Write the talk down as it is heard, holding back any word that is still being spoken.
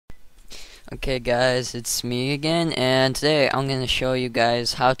Okay guys, it's me again, and today I'm gonna show you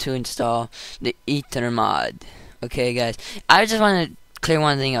guys how to install the Aether mod. Okay guys, I just want to clear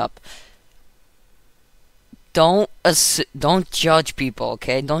one thing up. Don't judge people,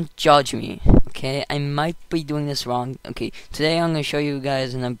 okay? Don't judge me, okay? I might be doing this wrong. Okay, today I'm gonna show you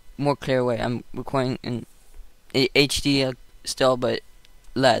guys in a more clear way. I'm recording in HD still, but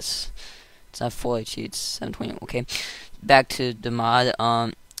less. It's not full HD, it's 720, okay? Back to the mod.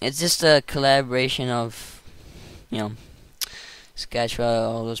 It's just a collaboration of, you know, Sketchfab,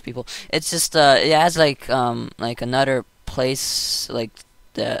 all those people. It's just it has like another place like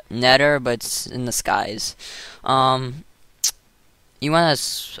the Nether, but it's in the skies. Um, you wanna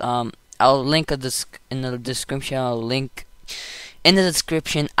I'll link this in the description. I'll link in the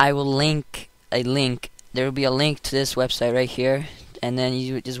description. I will link a link. There will be a link to this website right here, and then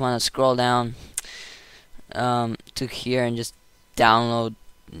you just wanna scroll down to here and just download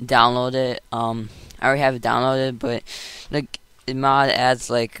it. I already have it downloaded, but like the mod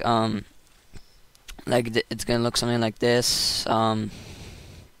adds it's gonna look something like this. There's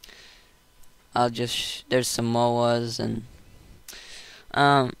some MOAs, and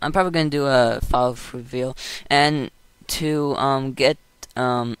I'm probably gonna do a file reveal. And to get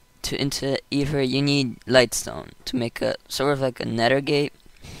into Aether, you need lightstone to make a sort of like a nether gate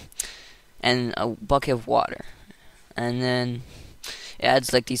and a bucket of water, and then it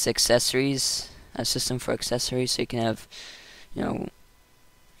adds like these accessories, a system for accessories, so you can have, you know,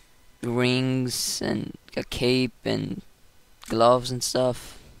 rings and a cape and gloves and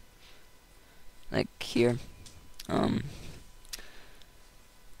stuff. Like here, I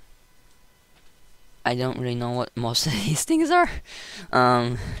don't really know what most of these things are.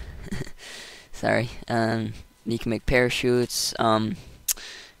 Um, sorry. You can make parachutes. And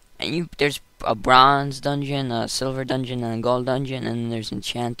there's a bronze dungeon, a silver dungeon, and a gold dungeon, and there's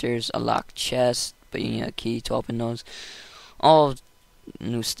enchanters, a locked chest, but you need a key to open those. All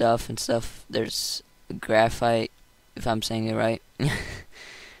new stuff and stuff. There's graphite, if I'm saying it right.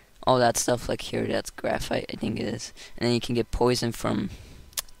 All that stuff, like here, that's graphite, I think it is. And then you can get poison from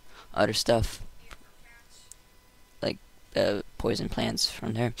other stuff, like poison plants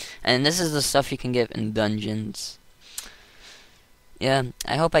from there. And this is the stuff you can get in dungeons. Yeah,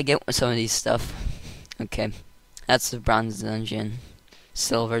 I hope I get some of these stuff. Okay, that's the bronze dungeon,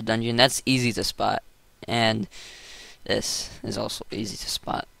 silver dungeon. That's easy to spot, and this is also easy to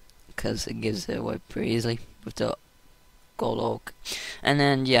spot because it gives it away pretty easily with the gold oak. And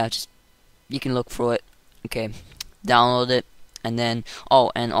then yeah, just you can look through it. Okay, download it, and then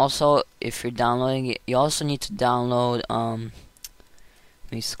and also if you're downloading it, you also need to download. Let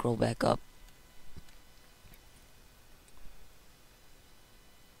me scroll back up.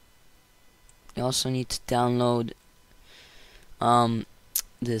 You also need to download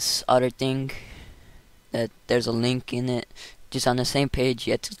this other thing that there's a link in it, just on the same page.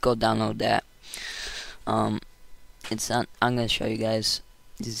 You have to go download that. It's on. I'm gonna show you guys.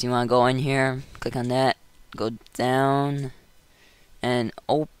 Just you wanna go in here, click on that, go down, and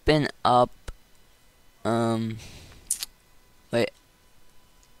open up. Wait,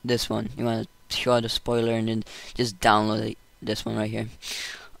 this one. You wanna show the spoiler and then just download this one right here.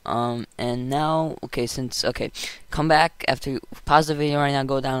 And now, okay, come back after pause the video right now,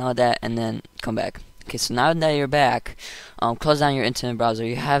 go download that, and then come back. Okay, so now that you're back, close down your internet browser.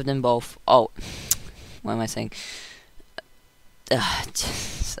 You have them both. Oh, what am I saying?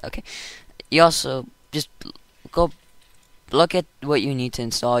 Okay. You also just go look at what you need to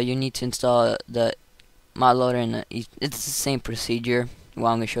install. You need to install the mod loader, and it's the same procedure.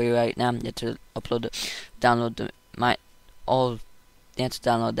 Well, I'm gonna show you right now. You have to download all. You have to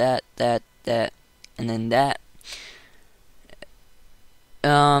download that, and then that.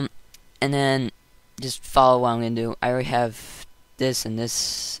 And then just follow what I'm gonna do. I already have this and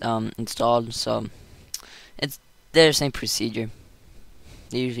this installed, so they're the same procedure.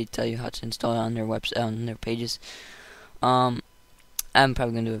 They usually tell you how to install it on their website, on their pages. I'm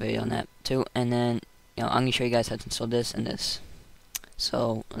probably gonna do a video on that too, and then I'm gonna show you guys how to install this and this.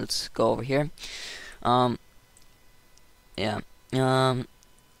 So let's go over here. Yeah. I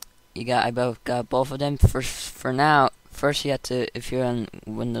got both of them. For now, first you have to, if you're on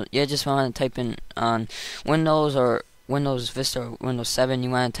Windows, you just want to type in on Windows or Windows Vista or Windows 7. You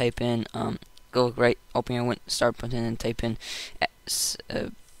want to type in go right, open your start button and type in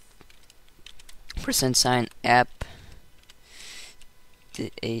 %, app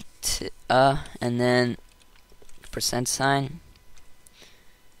and then %.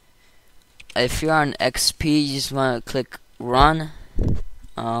 If you're on XP, you just want to click run.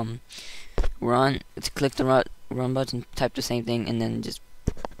 Click the run button, type the same thing, and then just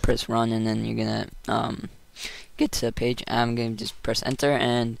press run, and then you're gonna get to the page. I'm gonna just press enter,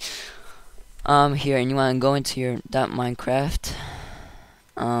 and here, and you want to go into your .minecraft.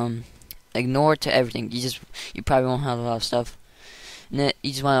 Ignore to everything. You probably won't have a lot of stuff. And then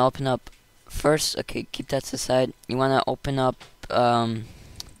you just want to open up first. Okay, keep that to the side. You want to open up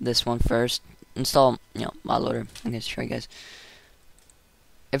this one first. Install, mod loader. I'm gonna show you guys.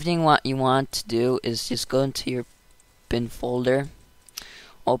 Everything you want to do is just go into your bin folder.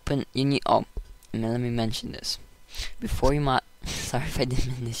 Open. You need. Oh, let me mention this before you mod. Sorry if I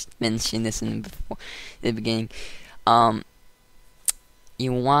didn't mention this in the beginning.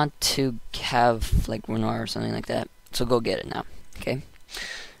 You want to have like Runar or something like that. So go get it now. Okay.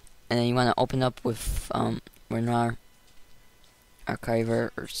 And then you want to open up with Runar Archiver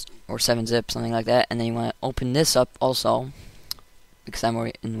or 7-zip, something like that. And then you want to open this up also, because I'm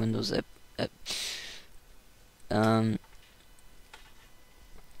already in Windows Zip. And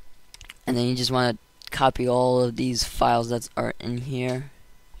then you just want to copy all of these files that are in here.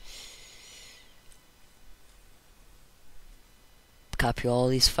 Copy all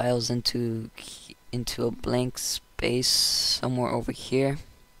these files into a blank space somewhere over here,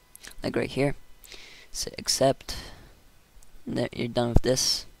 like right here. Say accept. And then you're done with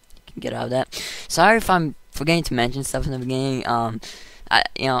this. You can get out of that. Sorry if I'm forgetting to mention stuff in the beginning.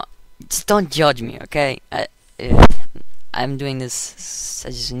 Just don't judge me, okay? I'm doing this. I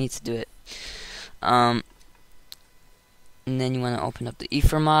just need to do it. And then you want to open up the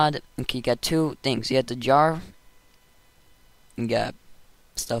Aether mod. Okay, you got two things. You have the jar. You got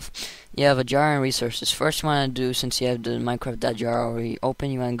stuff. You have a jar and resources. First, you want to do, since you have the Minecraft.jar already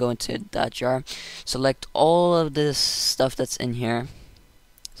open, you want to go into .jar. Select all of this stuff that's in here.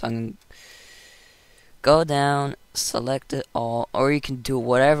 So I'm going to go down, select it all, or you can do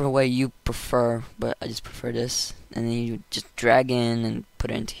whatever way you prefer, but I just prefer this. And then you just drag in and put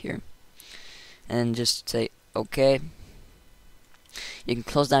it into here. And just say OK. You can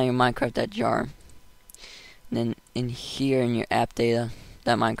close down your Minecraft.jar. And then in here in your app data,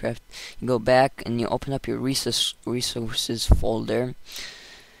 that Minecraft, you go back and you open up your resources folder,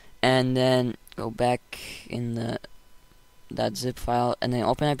 and then go back in the .zip file, and then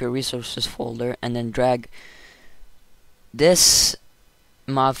open up your resources folder, and then drag this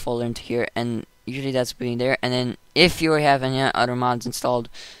mod folder into here, and usually that's being there. And then if you have any other mods installed,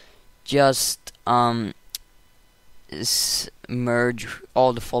 just merge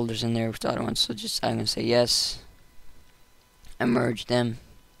all the folders in there with the other ones. So just I'm gonna say yes and merge them,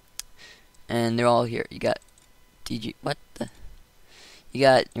 and they're all here. You got you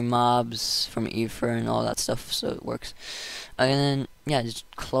got your mobs from Aether and all that stuff, so it works. And then yeah, just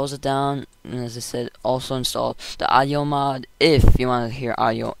close it down, and as I said, also install the audio mod if you want to hear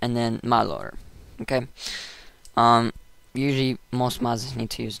audio, and then mod loader. Okay. Usually most mods need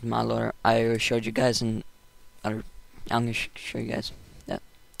to use mod loader. I already showed you guys in other. I'm gonna show you guys that.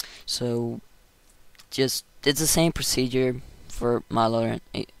 So just it's the same procedure for mod loader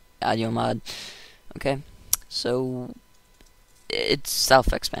and audio mod. Okay, so it's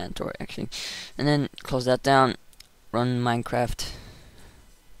self-explanatory actually. And then close that down, run Minecraft,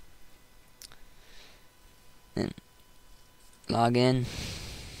 and log in.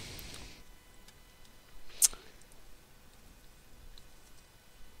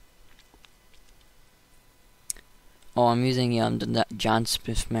 Oh, I'm using the John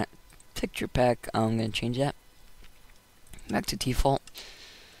Smith picture pack. I'm gonna change that back to default.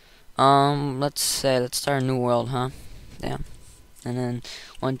 Let's start a new world, huh? Yeah. And then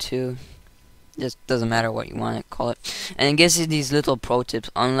 1, 2. Just doesn't matter what you want to call it. And it gives you these little pro tips.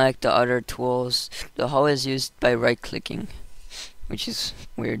 Unlike the other tools, the hoe is used by right-clicking, which is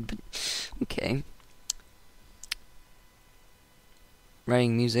weird, but okay.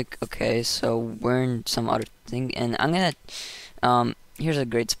 Writing music. Okay, so we're in some other thing, and I'm gonna here's a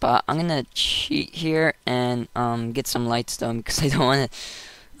great spot. I'm gonna cheat here and get some lightstone because I don't want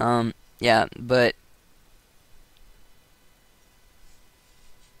to yeah, but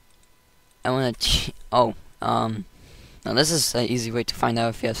I want to now this is an easy way to find out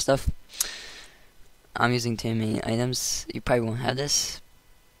if you have stuff. I'm using too many items. You probably won't have this.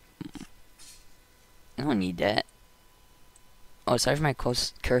 I don't need that. Oh, sorry if my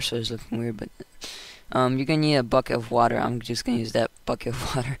cursor is looking weird, but you're gonna need a bucket of water. I'm just gonna use that bucket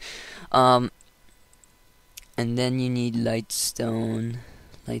of water. And then you need lightstone.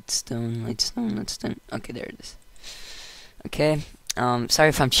 Okay, there it is. Okay. Sorry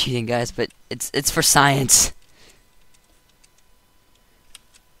if I'm cheating, guys, but it's for science.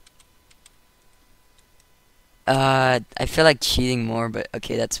 I feel like cheating more, but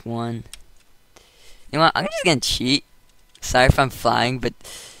okay, that's one. You know what? I'm just gonna cheat. Sorry if I'm flying, but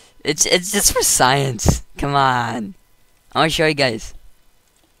It's just for science. Come on. I want to show you guys.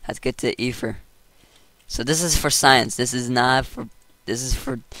 Let's get to Aether. So this is for science. This is not for. This is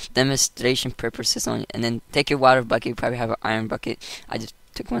for demonstration purposes only. And then take your water bucket. You probably have an iron bucket. I just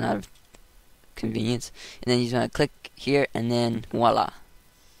took one out of convenience. And then you just want to click here, and then voila,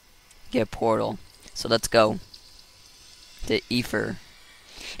 get a portal. So let's go to Aether.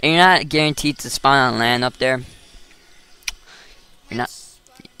 And you're not guaranteed to spawn on land up there. You're not.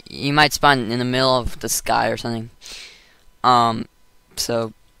 You might spawn in the middle of the sky or something.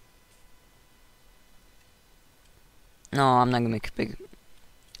 So no, I'm not gonna make it big.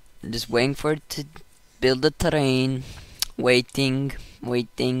 I'm just waiting for it to build the terrain. Waiting.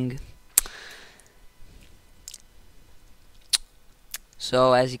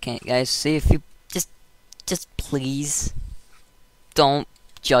 So as you can guys see, if you just please don't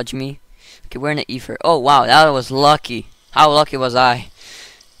judge me. Okay, we're in the Aether. Oh wow, that was lucky. How lucky was I?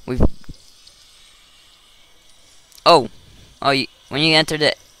 We've when you enter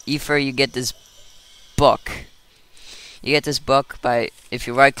the Aether, you get this book. You get this book by if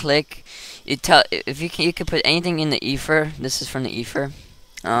you right click. If you can put anything in the Aether. This is from the Aether.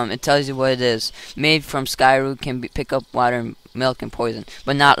 It tells you what it is. Made from skyroot, can pick up water, milk, and poison,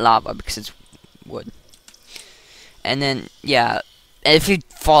 but not lava because it's wood. And then yeah, if you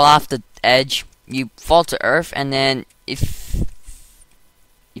fall off the edge, you fall to earth, and then if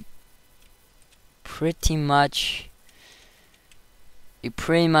you pretty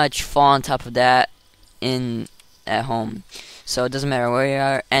much fall on top of that at home. So it doesn't matter where you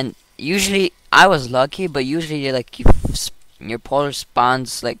are. And usually I was lucky, but usually like your portal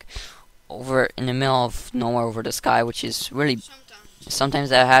spawns like over in the middle of nowhere over the sky, which is really sometimes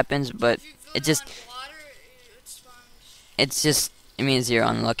that happens, but it just it means you're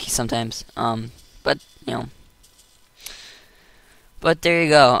unlucky sometimes. But you know. But there you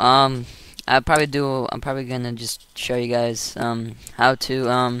go. I'm probably gonna just show you guys how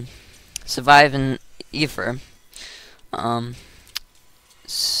to survive in Aether.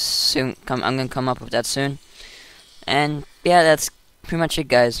 Soon I'm gonna come up with that soon. And yeah, that's pretty much it,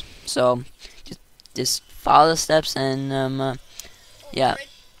 guys. So just follow the steps, and yeah.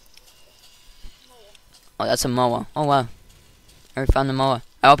 Oh, that's a moa. Oh wow, I already found the moa.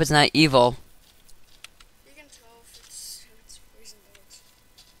 I hope it's not evil. You can tell if it's poison bullets.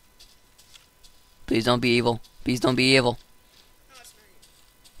 Please don't be evil. Please don't be evil. No, it's not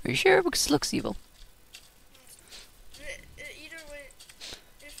evil. Are you sure? Because it looks evil. No, it's not. Either way,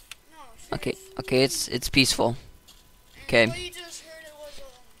 if no. Okay, okay, it's peaceful. Okay. What you just heard, it was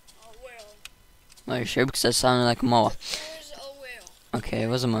a whale. Are you sure? Because that sounded like a moa. It was a whale. Okay, it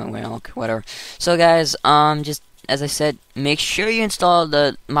was a whale. Okay, whatever. So guys, just as I said, make sure you install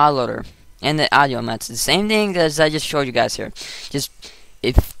the mod loader and the audio mats. The same thing as I just showed you guys here. Just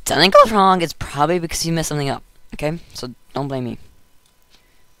if something goes wrong, it's probably because you messed something up. Okay, so don't blame me.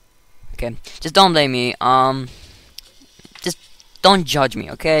 Okay, just don't blame me. Just don't judge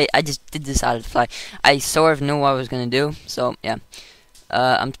me. Okay, I just did this out of the fly. I sort of knew what I was gonna do. So yeah,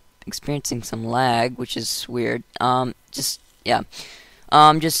 I'm experiencing some lag, which is weird. Just yeah,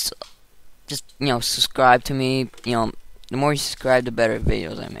 just you know, subscribe to me. You know, the more you subscribe, the better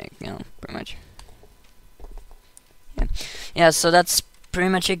videos I make. You know, pretty much. Yeah, so that's pretty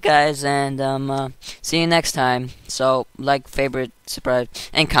much it, guys, and see you next time. So like, favorite, subscribe,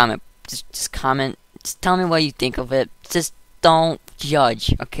 and comment. Just comment. Just tell me what you think of it. Just don't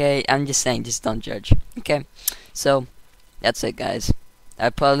judge, okay? I'm just saying, just don't judge. Okay, so that's it, guys. I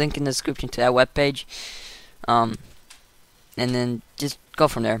put a link in the description to that webpage, and then just go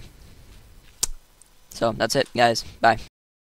from there. So that's it, guys. Bye.